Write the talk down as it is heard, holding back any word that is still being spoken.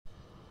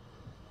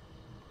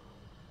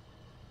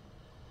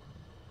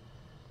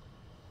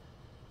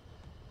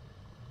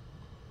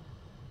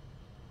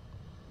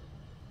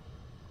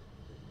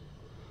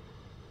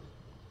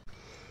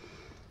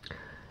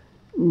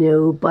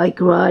No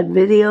bike ride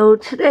video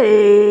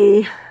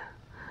today.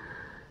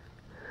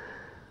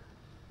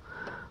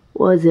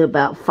 Was it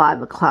about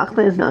 5 o'clock?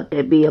 There's not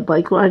going to be a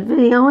bike ride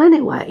video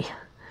anyway.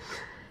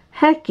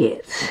 Heck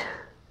it's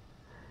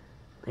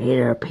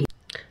later, people.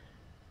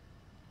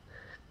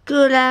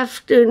 Good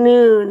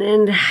afternoon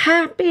and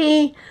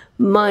happy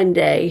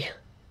Monday.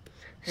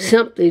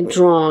 Something's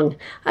wrong.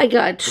 I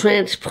got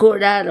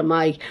transport out of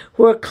my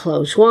work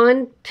clothes.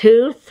 1,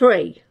 2,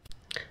 3.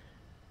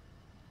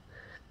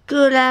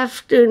 Good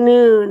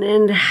afternoon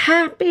and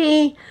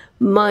happy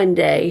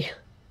Monday.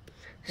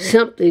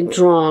 Something's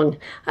wrong.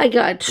 I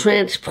got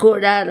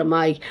transport out of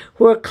my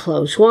work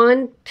clothes.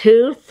 1,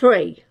 2,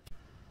 3.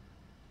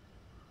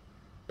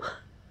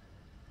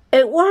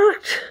 It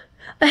worked.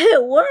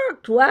 It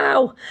worked.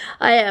 Wow.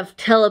 I have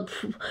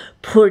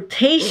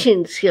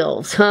teleportation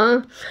skills,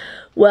 huh?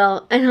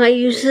 Well, and I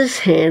use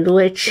this hand,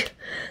 which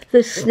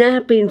the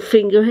snapping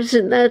finger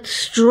isn't that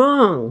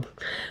strong,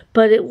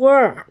 but it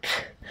worked.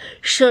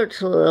 Sure,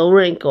 it's a little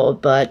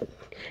wrinkled, but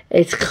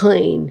it's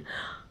clean.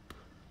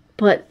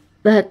 But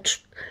that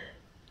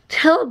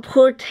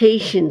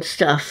teleportation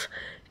stuff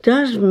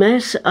does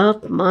mess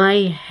up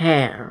my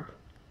hair.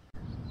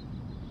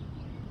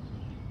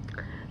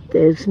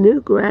 There's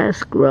new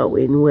grass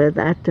growing where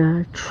that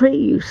tree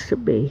used to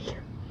be.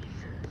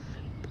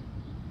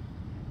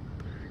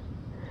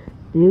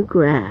 New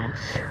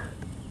grass.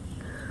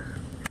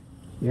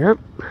 Yep.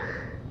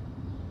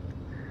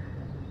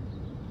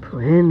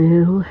 Brand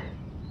new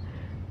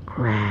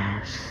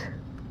grass.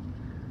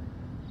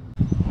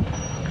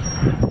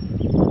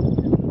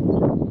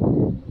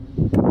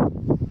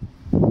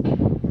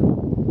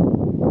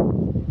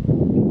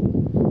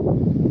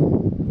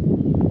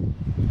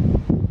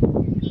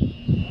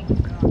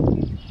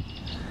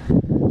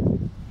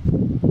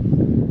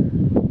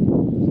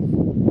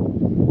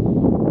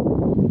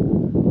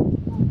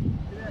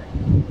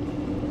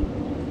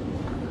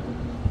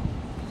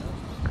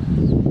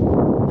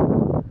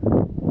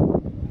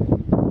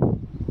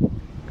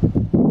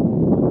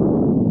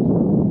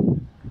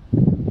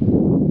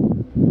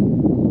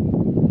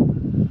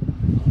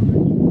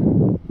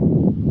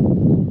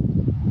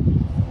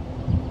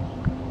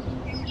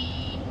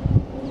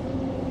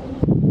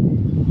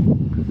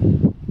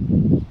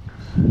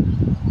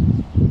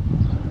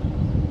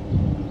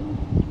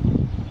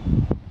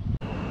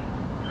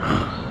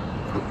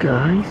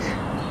 Guys,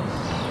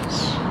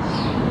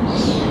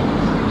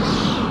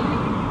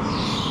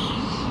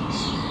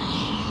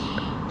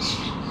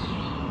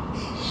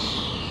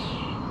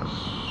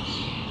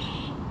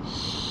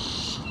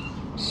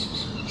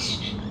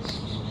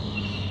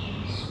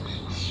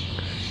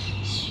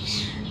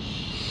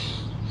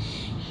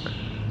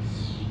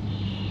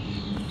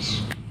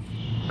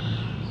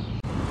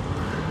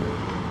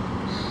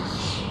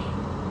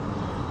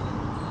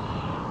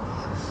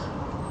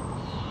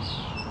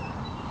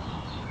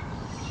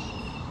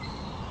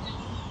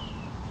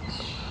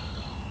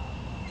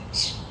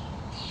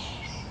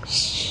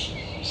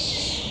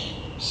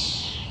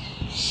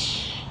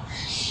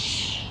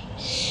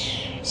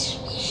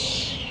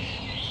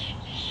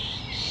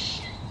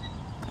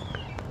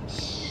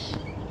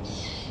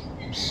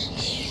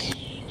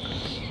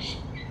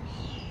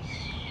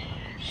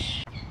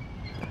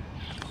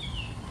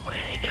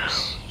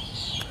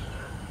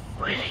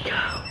 where'd he go?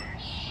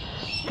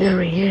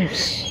 There he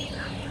is.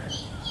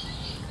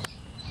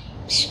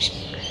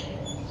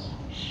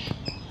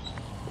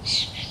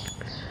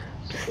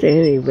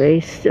 Standing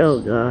very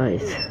still,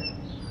 guys,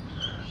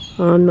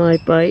 on my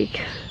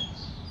bike.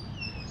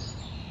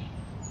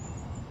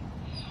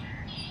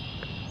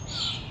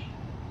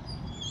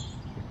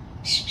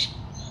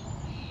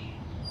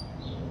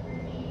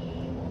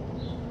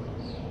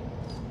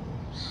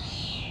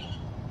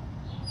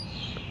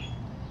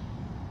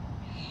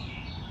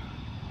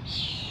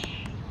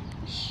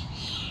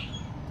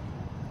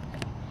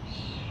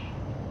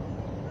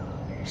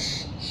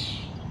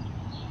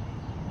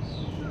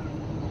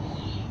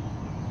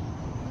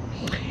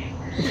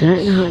 Is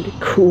that not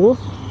cool?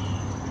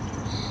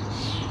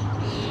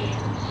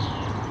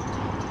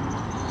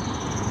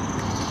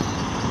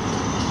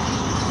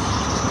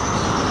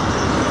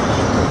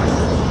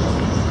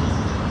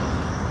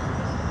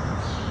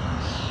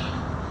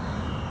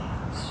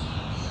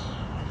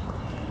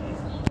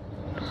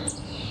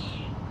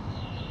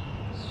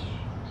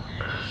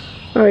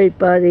 All right,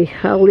 buddy,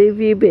 I'll leave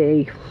you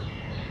be.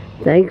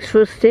 Thanks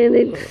for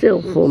standing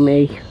still for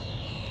me.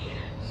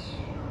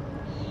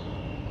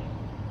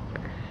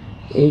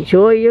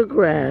 Enjoy your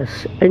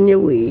grass and your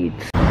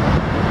weeds.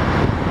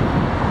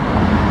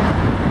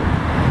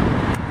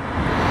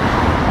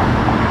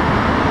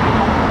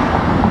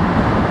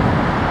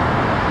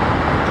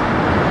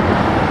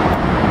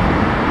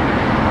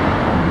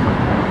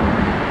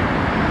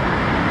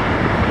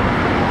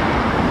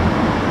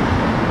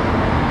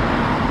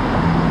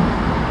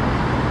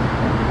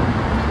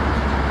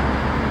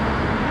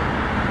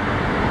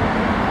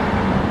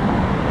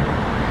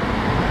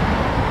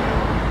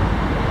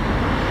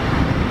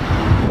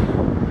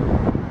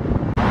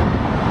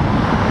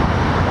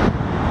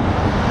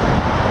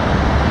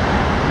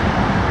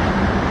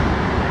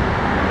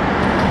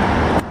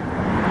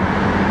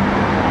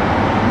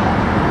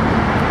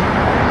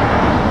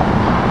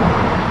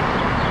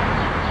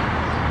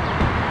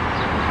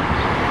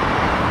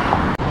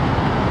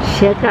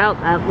 Check out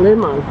that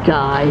limo,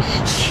 guys.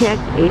 Check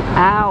it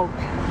out.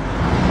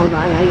 Hold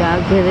on, I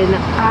gotta get in.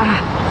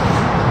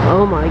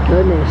 Oh my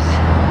goodness.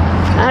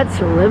 That's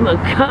a limo,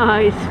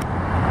 guys.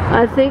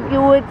 I think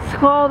you would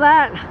call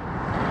that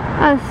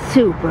a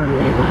super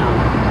limo.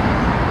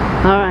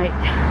 Alright.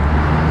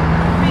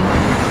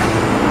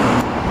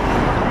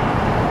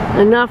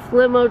 Enough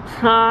limo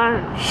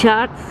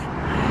shots.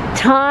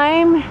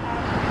 Time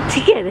to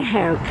get a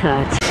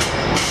haircut.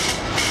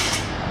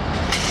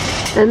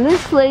 And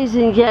this, ladies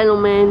and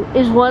gentlemen,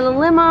 is what a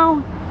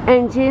limo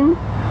engine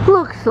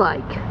looks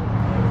like.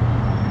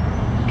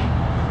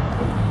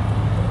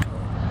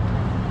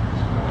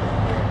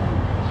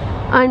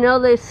 I know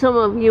there's some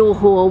of you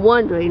who are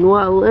wondering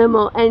what a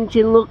limo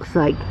engine looks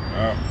like.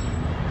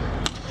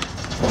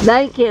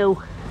 Thank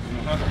you.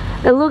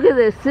 And look at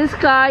this. This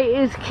guy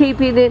is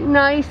keeping it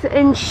nice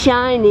and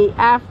shiny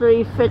after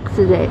he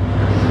fixes it.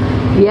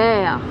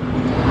 Yeah.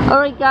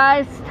 Alright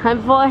guys,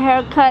 time for a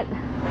haircut.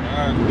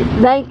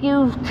 Thank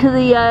you to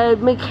the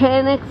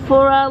mechanic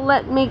for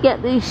letting me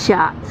get these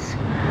shots.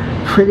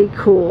 Pretty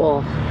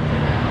cool.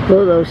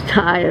 Look at those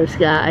tires,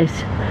 guys.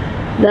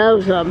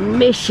 Those are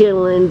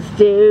Michelins,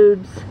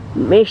 dudes.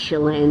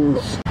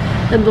 Michelins.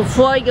 And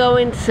before I go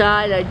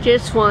inside, I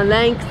just want to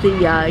thank the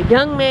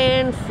young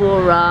man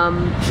for, God,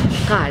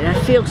 I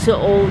feel so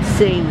old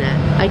saying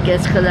that. I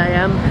guess because I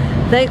am.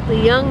 Thank the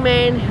young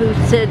man who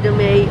said to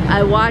me,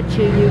 I watch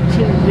your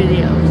YouTube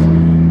videos.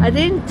 I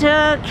didn't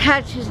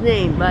catch his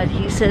name, but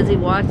he says he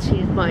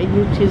watches my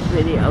YouTube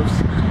videos.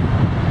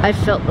 I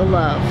felt the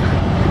love.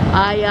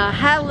 I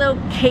had a little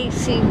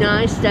Casey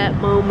Neistat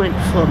moment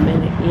for a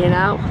minute, you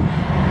know?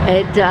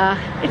 It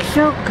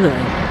felt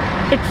good.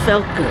 It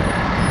felt good.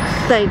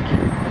 Thank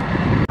you.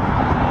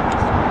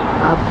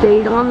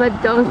 Update on the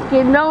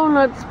Dunkin'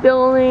 Donuts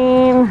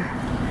building.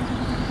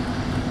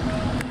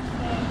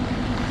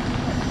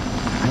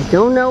 I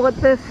don't know what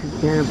this is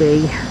gonna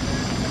be,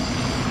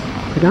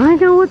 but I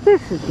know what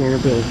this is gonna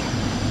be.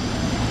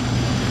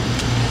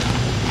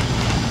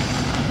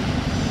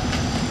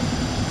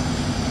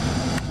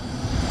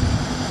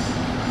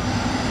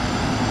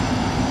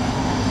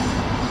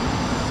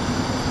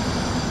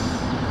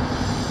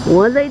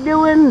 What are they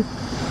doing?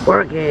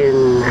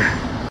 Working.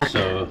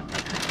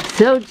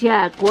 So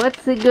Jack,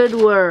 what's the good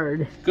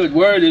word? Good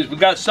word is we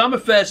got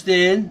Summerfest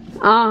in.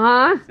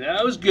 Uh-huh.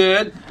 That was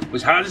good. It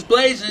was hot as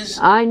blazes.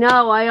 I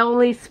know, I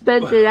only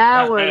spent an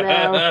hour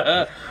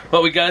there.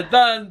 But we got it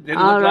done.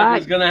 Didn't look like it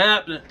was going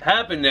to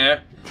happen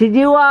there. Did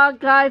you all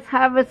guys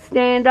have a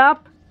stand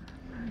up?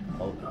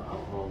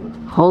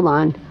 Hold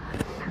on.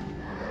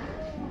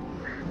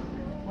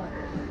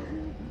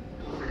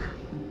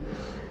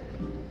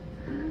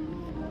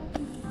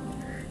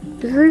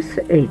 Is this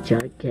a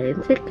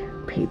gigantic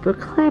paper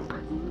clip?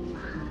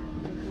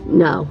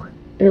 No,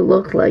 it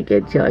looked like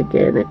a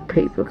gigantic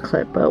paper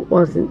clip, but it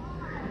wasn't.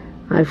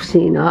 I've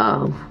seen,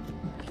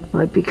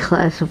 might be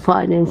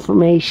classified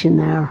information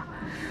there.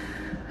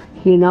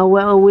 You know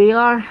where we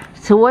are?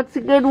 So what's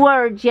a good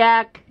word,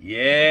 Jack?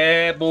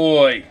 Yeah,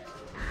 boy.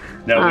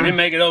 No, we didn't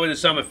make it over to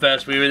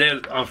Summerfest. We were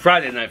there on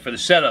Friday night for the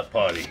setup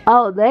party.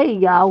 Oh, there you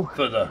go.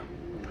 For the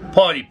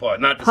party part,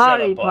 not the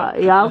setup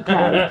party.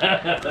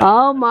 Okay.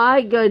 Oh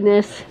my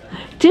goodness.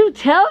 Do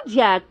tell,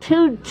 Jack.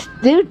 Do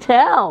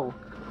tell.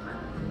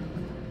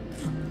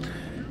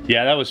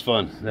 Yeah, that was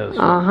fun. That was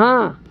fun.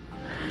 Uh-huh.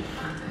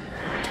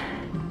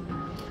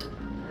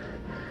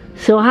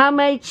 So how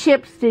many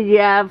chips did you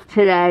have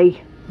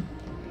today?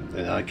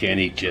 I can't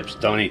eat chips.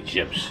 Don't eat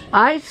chips.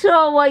 I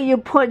saw what you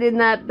put in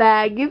that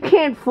bag. You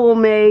can't fool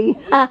me.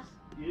 You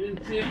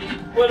didn't see me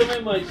put them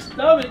in my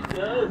stomach,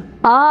 though.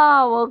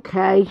 Oh,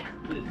 okay.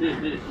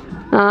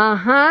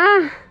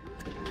 Uh-huh.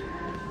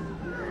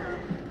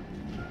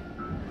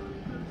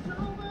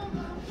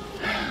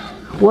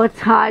 What's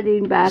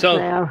hiding back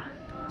there?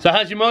 So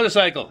how's your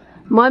motorcycle?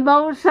 My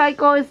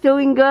motorcycle is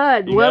doing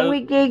good. When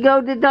we can go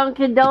to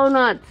Dunkin'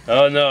 Donuts?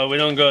 Oh no, we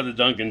don't go to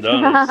Dunkin'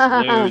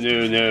 Donuts.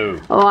 No.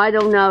 Oh, I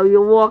don't know.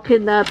 You walk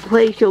in that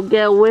place, you'll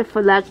get a whiff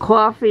of that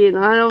coffee, and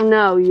I don't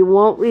know. You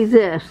won't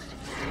resist.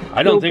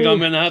 I don't think I'm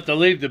going to have to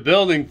leave the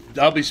building.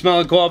 I'll be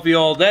smelling coffee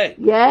all day.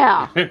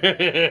 Yeah.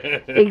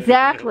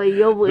 Exactly.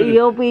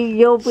 You'll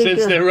be.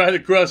 Since they're right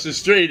across the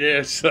street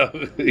here, so.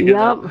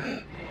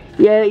 Yep.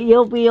 Yeah,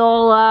 you'll be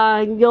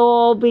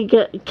all be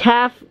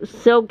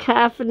so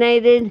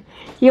caffeinated,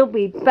 you'll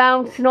be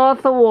bouncing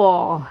off the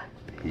wall.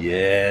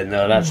 Yeah,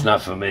 no, that's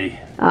not for me.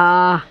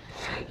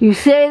 You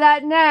say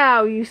that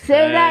now. You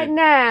say that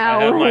now.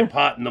 I have my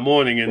pot in the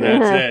morning and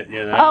that's it,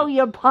 you know. Oh,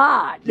 your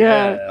pot.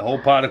 Yeah, a whole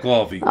pot of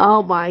coffee.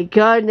 Oh my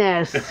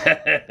goodness.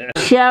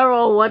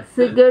 Cheryl, what's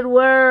the good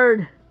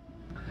word?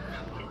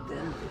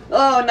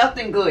 Oh,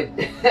 nothing good.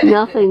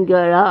 Nothing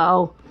good.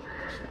 Uh-oh.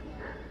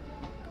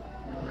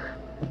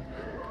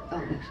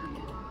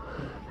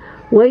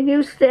 When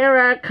you stare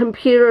at a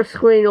computer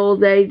screen all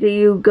day, do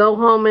you go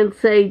home and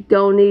say,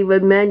 don't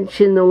even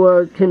mention the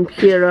word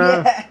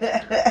computer?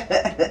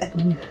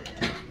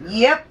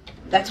 Yep.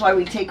 That's why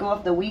we take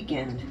off the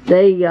weekend.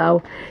 There you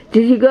go.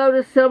 Did you go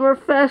to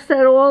Summerfest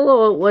at all,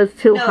 or it was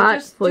too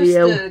hot for you?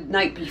 No, just the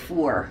night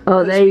before.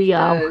 Oh, there you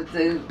go.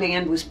 The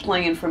band was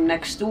playing from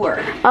next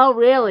door. Oh,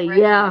 really?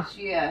 Yeah.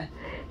 Yeah.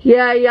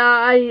 Yeah,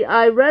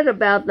 I read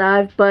about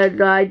that,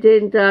 but I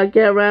didn't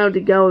get around to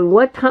going.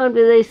 What time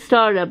do they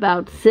start?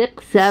 About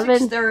 6,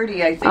 7?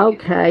 6:30, I think.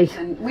 Okay.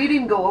 And we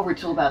didn't go over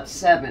till about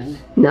 7.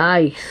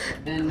 Nice.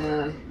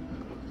 And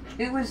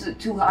it was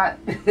too hot.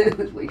 It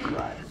was way too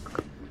hot.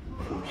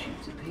 4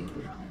 sheets of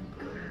paper.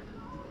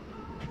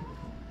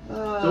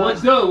 So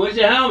what's doing? Where's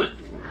your helmet?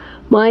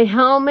 My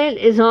helmet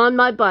is on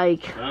my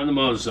bike. On the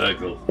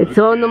motorcycle. It's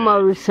on the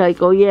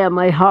motorcycle, yeah,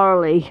 my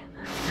Harley.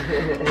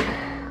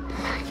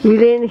 You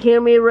didn't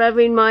hear me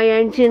revving my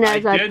engine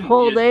as I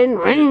pulled in?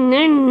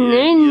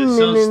 You're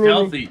so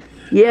stealthy.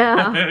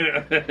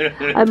 Yeah.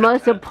 I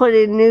must have put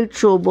in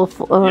neutral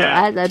before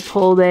as I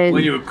pulled in.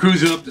 When you were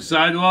cruising up the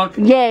sidewalk?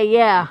 Yeah,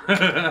 yeah.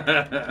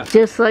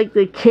 Just like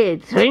the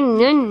kids. So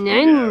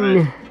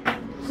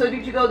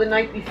did you go the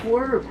night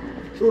before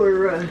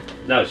or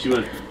No, she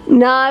went.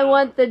 No, I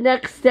went the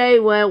next day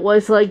when it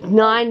was like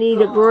 90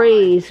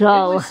 degrees.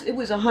 Oh. It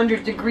was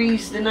 100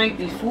 degrees the night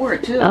before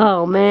too.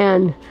 Oh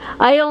man,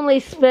 I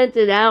only spent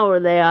an hour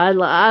there.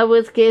 I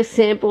was gonna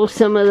sample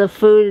some of the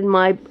food, and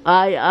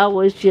I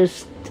was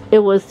just, it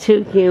was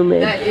too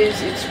humid.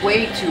 It's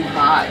way too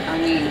hot. I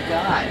mean,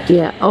 God.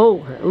 Yeah.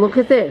 Oh, look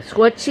at this.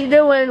 What's she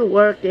doing?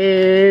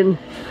 Working.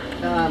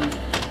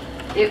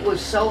 It was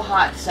so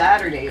hot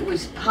Saturday. It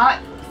was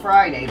hot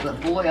Friday,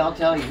 but boy, I'll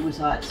tell you, it was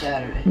hot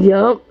Saturday.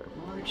 Yup.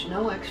 Large,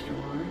 no extra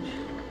large.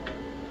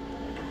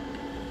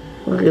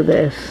 Look at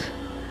this.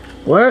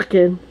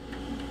 Working.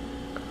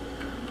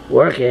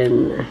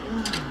 Working.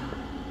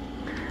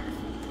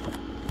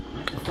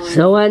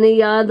 So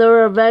any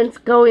other events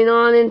going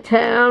on in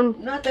town?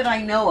 Not that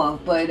I know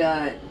of, but,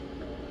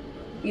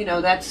 you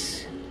know,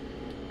 that's...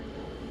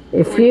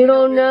 If you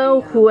don't know,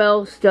 who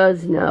else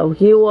does know?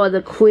 You are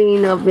the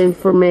queen of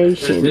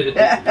information.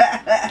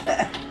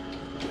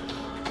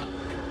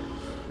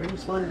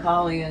 Brings one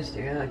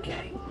polyester,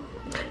 okay.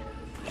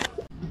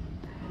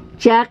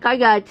 Jack, I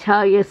gotta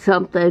tell you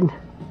something.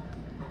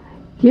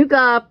 You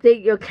gotta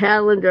update your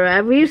calendar.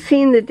 Have you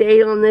seen the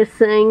date on this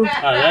thing?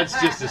 Oh, that's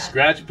just a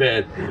scratch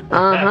pad.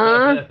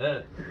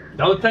 Uh-huh.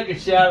 Don't take a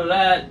shot of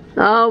that.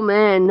 Oh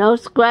man, no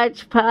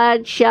scratch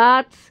pad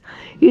shots?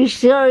 You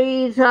sure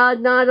he's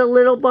not a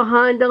little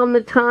behind on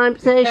the time,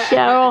 says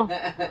Cheryl?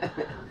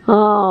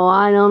 Oh,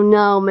 I don't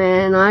know,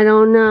 man. I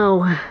don't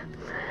know.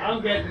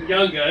 I'm getting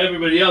younger.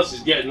 Everybody else is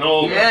getting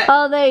older. Yeah.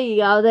 Oh, there you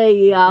go. There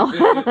you go.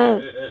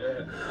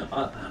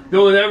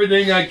 Doing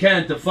everything I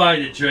can to fight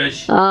it,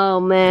 Trish.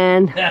 Oh,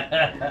 man.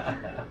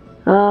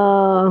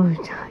 Oh,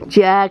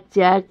 Jack.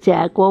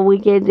 What we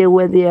can do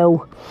with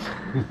you?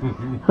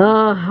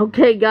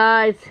 Okay,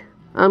 guys.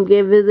 I'm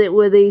gonna visit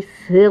with these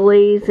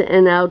sillies,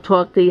 and I'll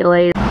talk to you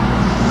later.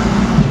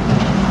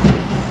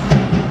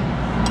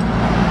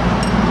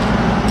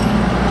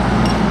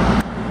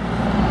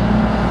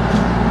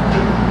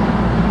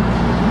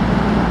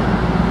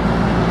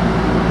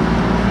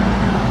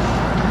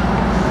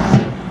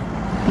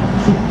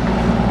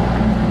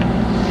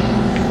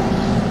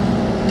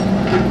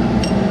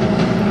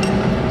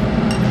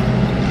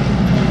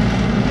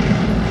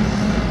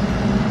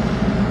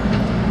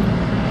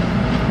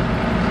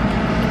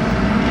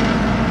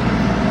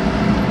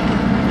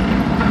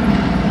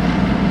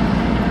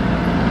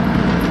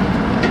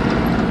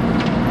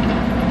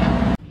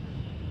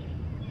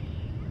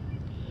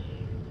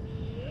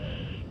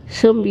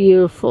 Some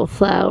beautiful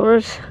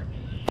flowers.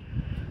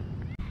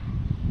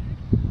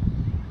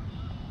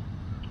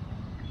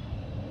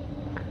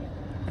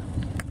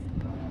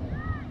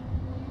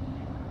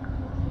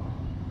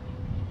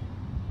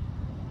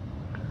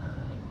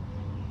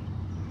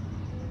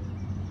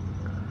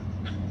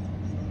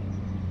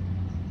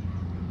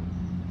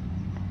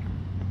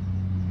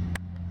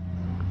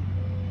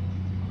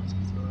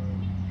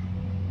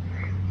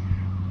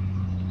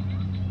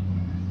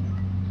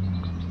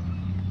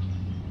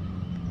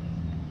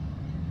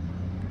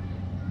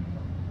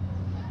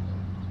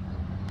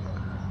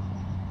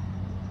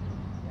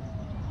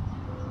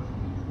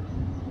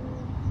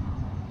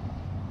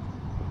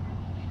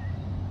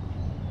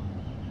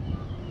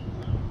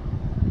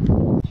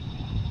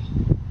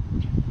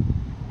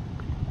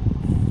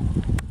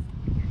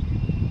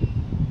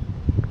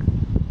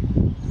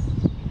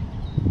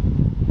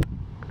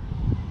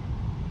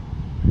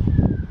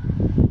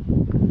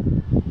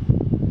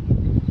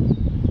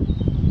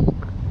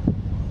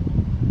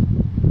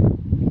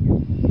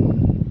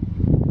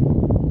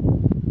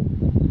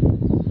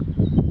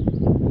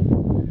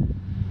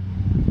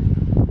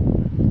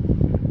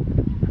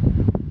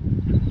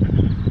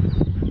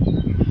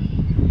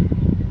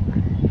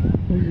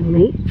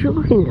 May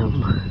join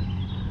them.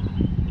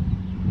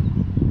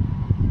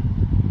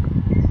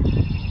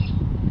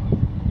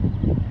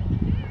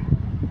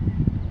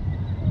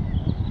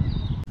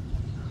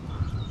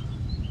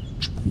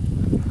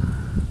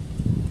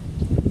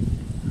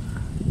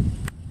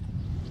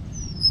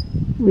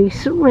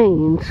 Lisa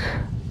Raines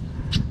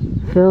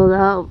filled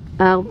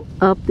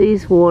up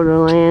these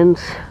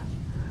waterlands,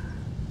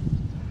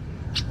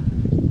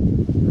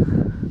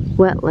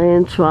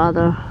 wetlands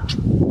rather.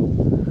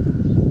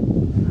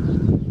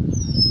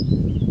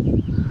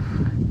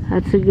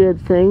 That's a good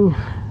thing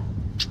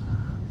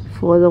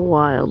for the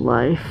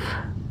wildlife.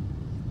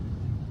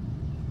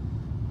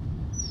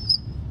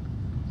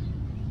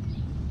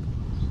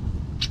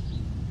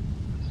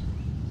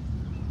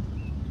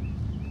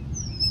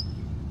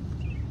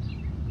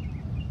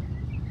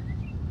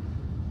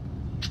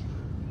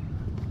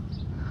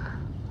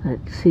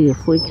 Let's see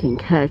if we can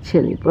catch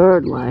any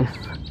bird life.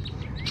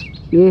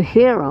 You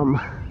hear them.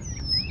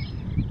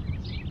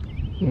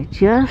 You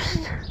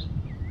just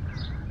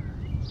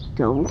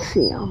don't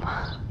see them.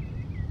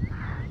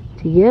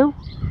 Do you?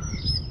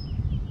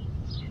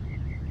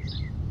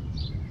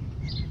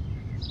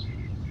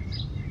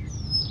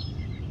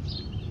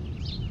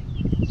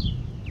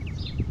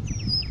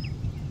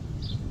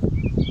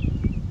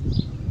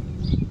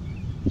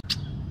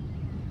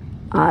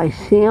 I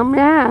see them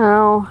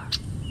now.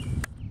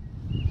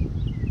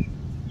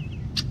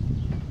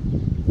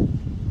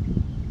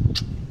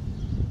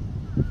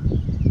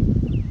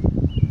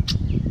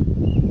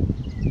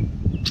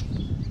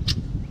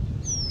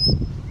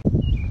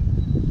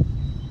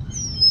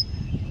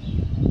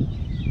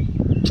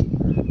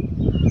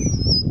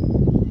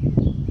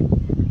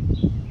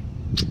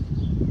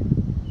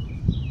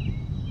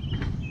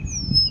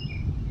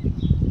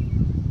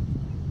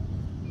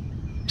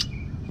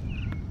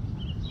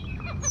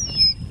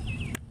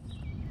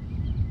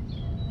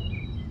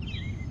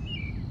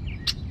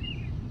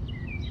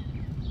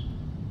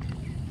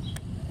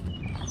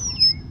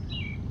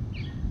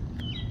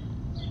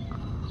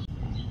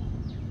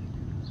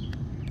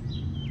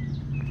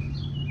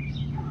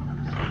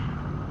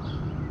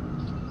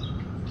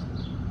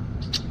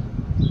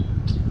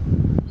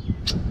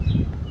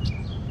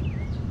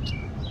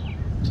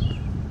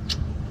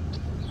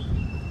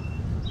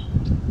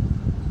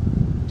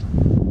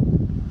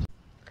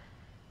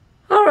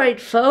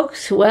 Alright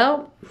folks,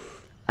 well,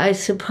 I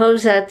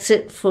suppose that's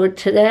it for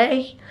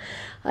today.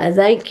 I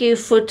thank you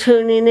for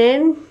tuning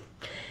in,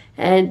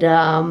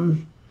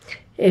 and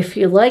if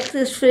you like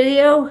this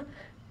video,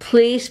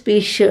 please be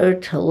sure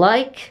to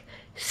like,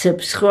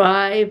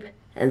 subscribe,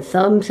 and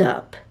thumbs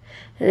up.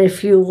 And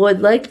if you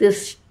would like to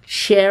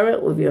share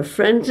it with your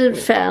friends and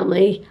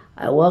family,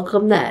 I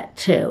welcome that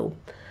too.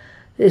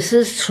 This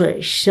is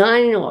Trish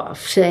signing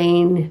off,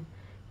 saying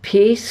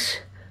peace,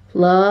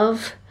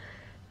 love,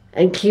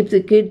 and keep the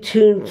good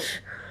tunes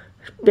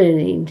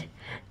spinning.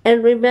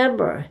 And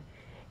remember,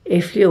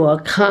 if you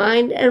are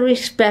kind and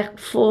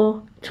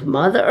respectful to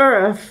Mother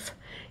Earth,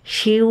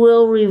 she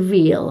will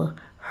reveal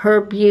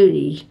her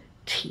beauty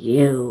to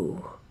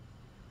you.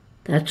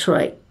 That's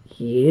right,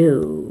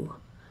 you.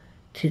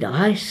 Did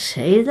I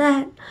say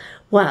that?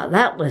 Wow,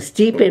 that was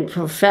deep and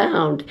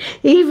profound,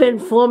 even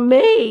for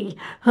me.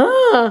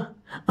 Huh?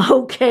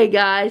 Okay,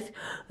 guys,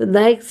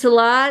 thanks a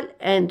lot,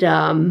 and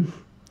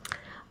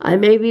I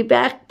may be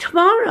back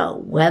tomorrow,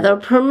 weather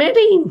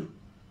permitting.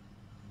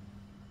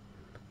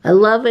 I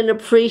love and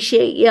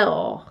appreciate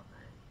y'all.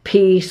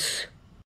 Peace.